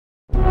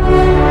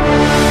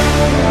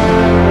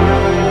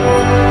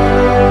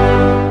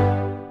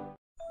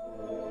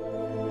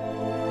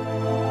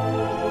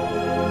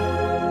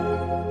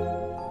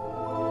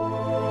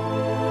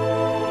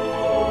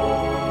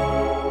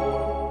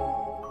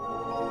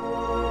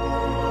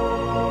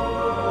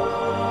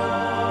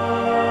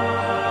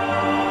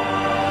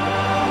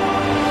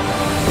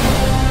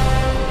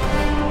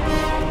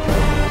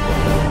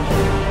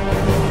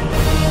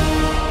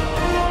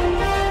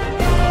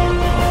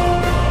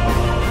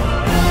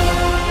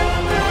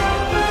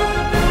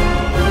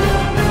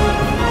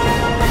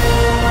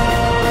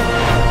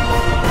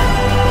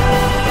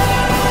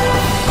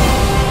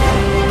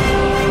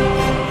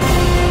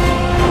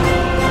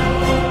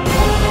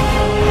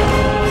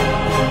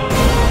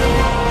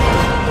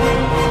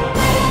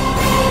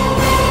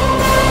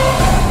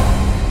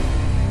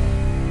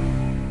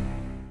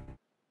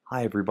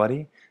Hi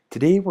everybody.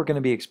 Today we're going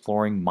to be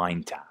exploring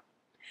MindTap.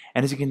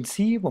 And as you can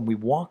see when we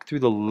walk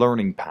through the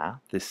learning path,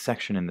 this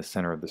section in the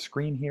center of the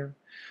screen here,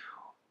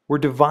 we're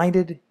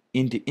divided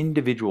into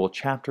individual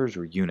chapters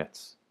or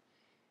units.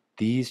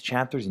 These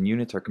chapters and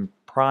units are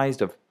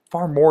comprised of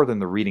far more than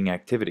the reading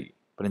activity,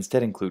 but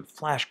instead include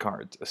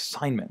flashcards,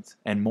 assignments,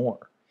 and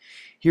more.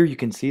 Here you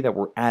can see that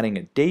we're adding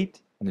a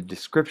date and a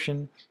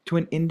description to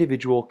an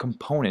individual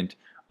component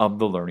of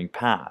the learning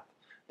path.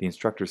 The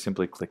instructor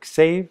simply clicks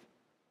Save,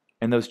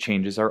 and those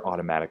changes are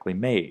automatically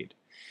made.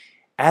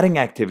 Adding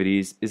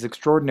activities is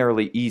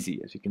extraordinarily easy.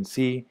 As you can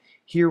see,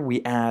 here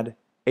we add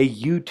a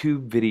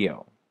YouTube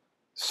video,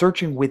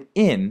 searching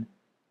within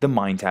the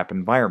MindTap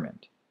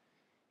environment.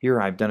 Here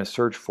I've done a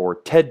search for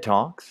TED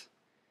Talks,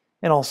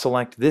 and I'll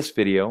select this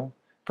video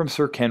from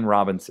Sir Ken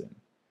Robinson.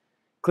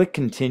 Click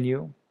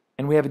Continue,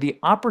 and we have the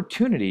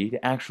opportunity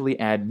to actually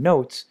add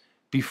notes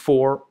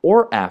before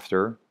or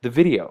after the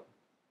video.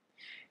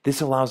 This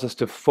allows us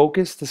to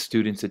focus the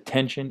student's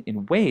attention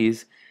in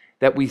ways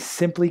that we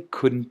simply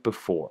couldn't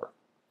before.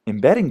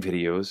 Embedding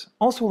videos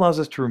also allows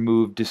us to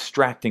remove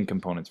distracting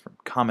components from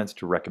comments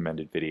to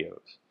recommended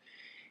videos.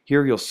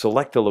 Here you'll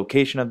select the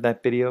location of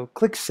that video,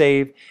 click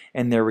Save,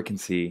 and there we can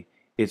see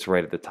it's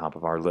right at the top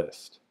of our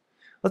list.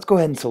 Let's go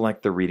ahead and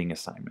select the reading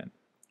assignment.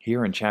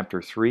 Here in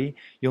Chapter 3,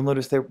 you'll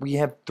notice that we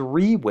have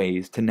 3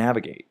 ways to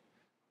navigate.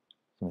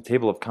 From the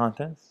table of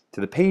contents,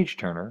 to the page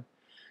turner,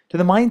 to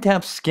the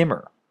MindTap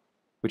skimmer,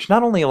 which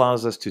not only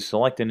allows us to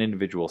select an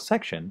individual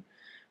section,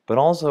 but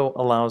also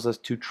allows us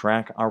to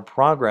track our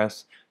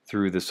progress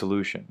through the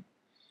solution.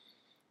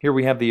 Here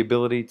we have the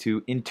ability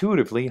to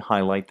intuitively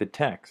highlight the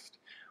text.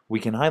 We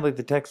can highlight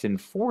the text in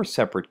 4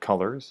 separate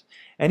colors,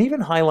 and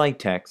even highlight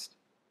text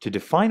to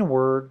define a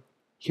word,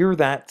 hear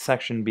that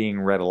section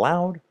being read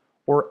aloud,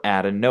 or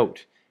add a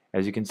note,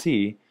 as you can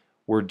see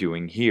we're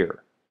doing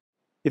here.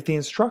 If the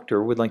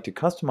instructor would like to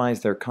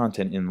customize their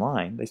content in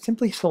line, they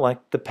simply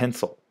select the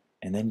pencil,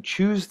 and then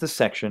choose the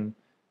section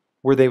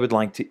where they would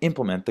like to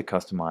implement the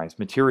customized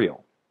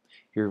material.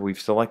 Here we've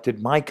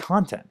selected My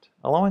Content,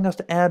 allowing us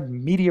to add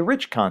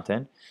media-rich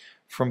content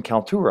from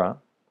Kaltura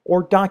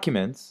or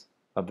documents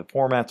of the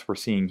formats we're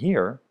seeing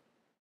here.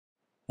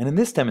 And in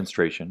this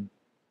demonstration,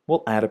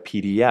 we'll add a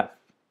PDF.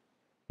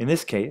 In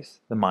this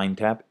case, the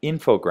MindTap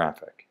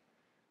infographic.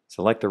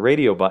 Select the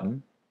radio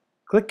button,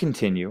 click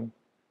Continue,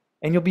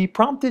 and you'll be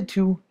prompted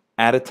to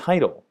add a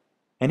title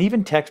and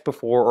even text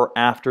before or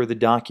after the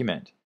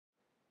document.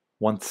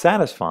 Once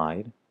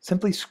satisfied,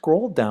 simply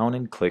scroll down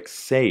and click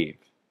Save.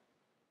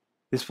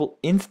 This will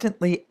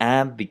instantly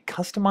add the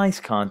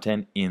customized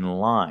content in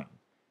line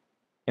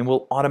and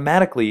will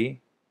automatically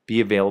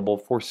be available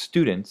for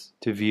students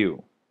to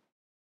view.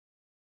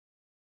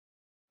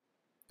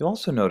 You'll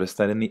also notice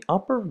that in the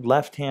upper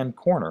left-hand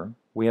corner,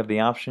 we have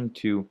the option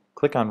to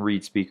click on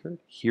Read Speaker,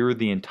 hear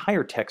the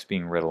entire text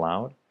being read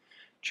aloud,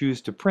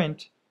 choose to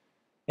print,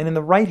 and in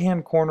the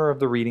right-hand corner of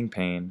the reading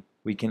pane,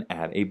 we can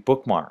add a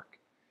bookmark.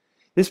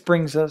 This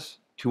brings us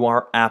to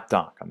our app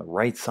dock on the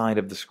right side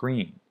of the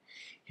screen.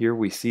 Here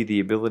we see the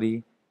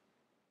ability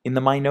in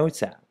the My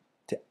Notes app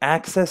to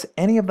access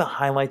any of the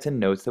highlights and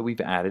notes that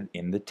we've added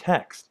in the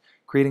text,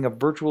 creating a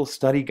virtual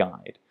study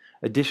guide.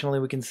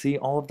 Additionally, we can see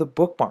all of the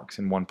bookmarks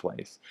in one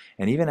place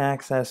and even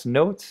access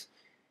notes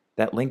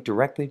that link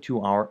directly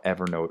to our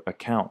Evernote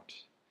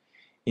account.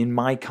 In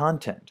My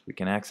Content, we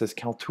can access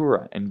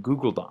Kaltura and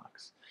Google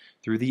Docs.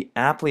 Through the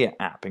Applia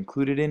app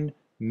included in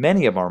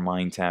many of our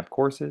MindTap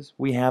courses,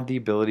 we have the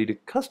ability to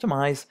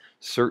customize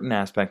certain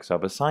aspects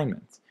of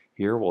assignments.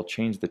 Here we'll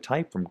change the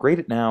type from Grade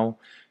It Now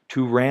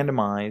to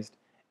Randomized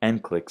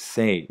and click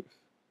Save.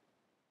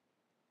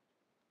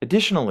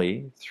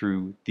 Additionally,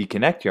 through the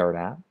ConnectYard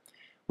app,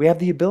 we have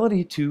the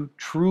ability to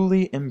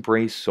truly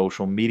embrace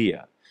social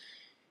media.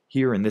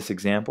 Here in this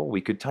example,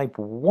 we could type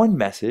one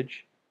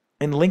message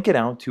and link it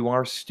out to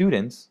our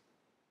students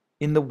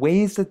in the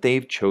ways that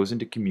they've chosen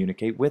to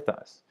communicate with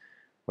us,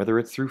 whether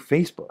it's through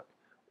Facebook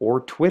or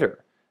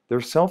Twitter,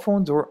 their cell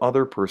phones or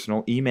other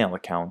personal email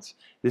accounts.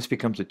 This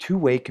becomes a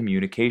two-way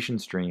communication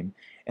stream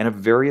and a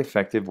very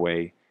effective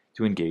way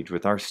to engage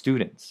with our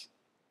students.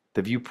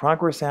 The View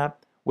Progress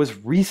app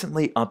was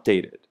recently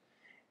updated.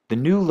 The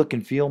new look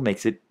and feel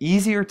makes it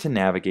easier to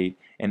navigate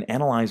and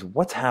analyze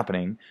what's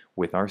happening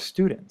with our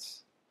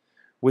students.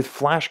 With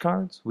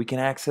flashcards, we can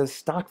access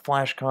stock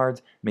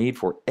flashcards made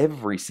for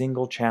every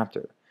single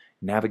chapter.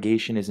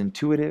 Navigation is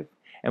intuitive,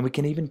 and we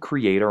can even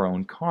create our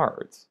own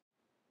cards.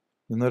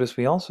 You'll notice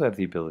we also have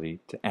the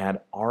ability to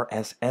add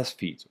RSS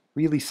feeds,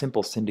 really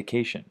simple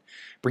syndication,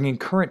 bringing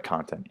current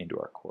content into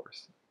our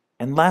course.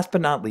 And last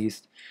but not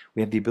least,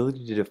 we have the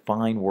ability to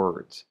define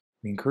words.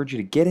 We encourage you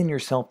to get in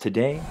yourself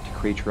today to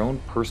create your own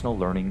personal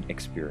learning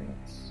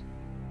experience.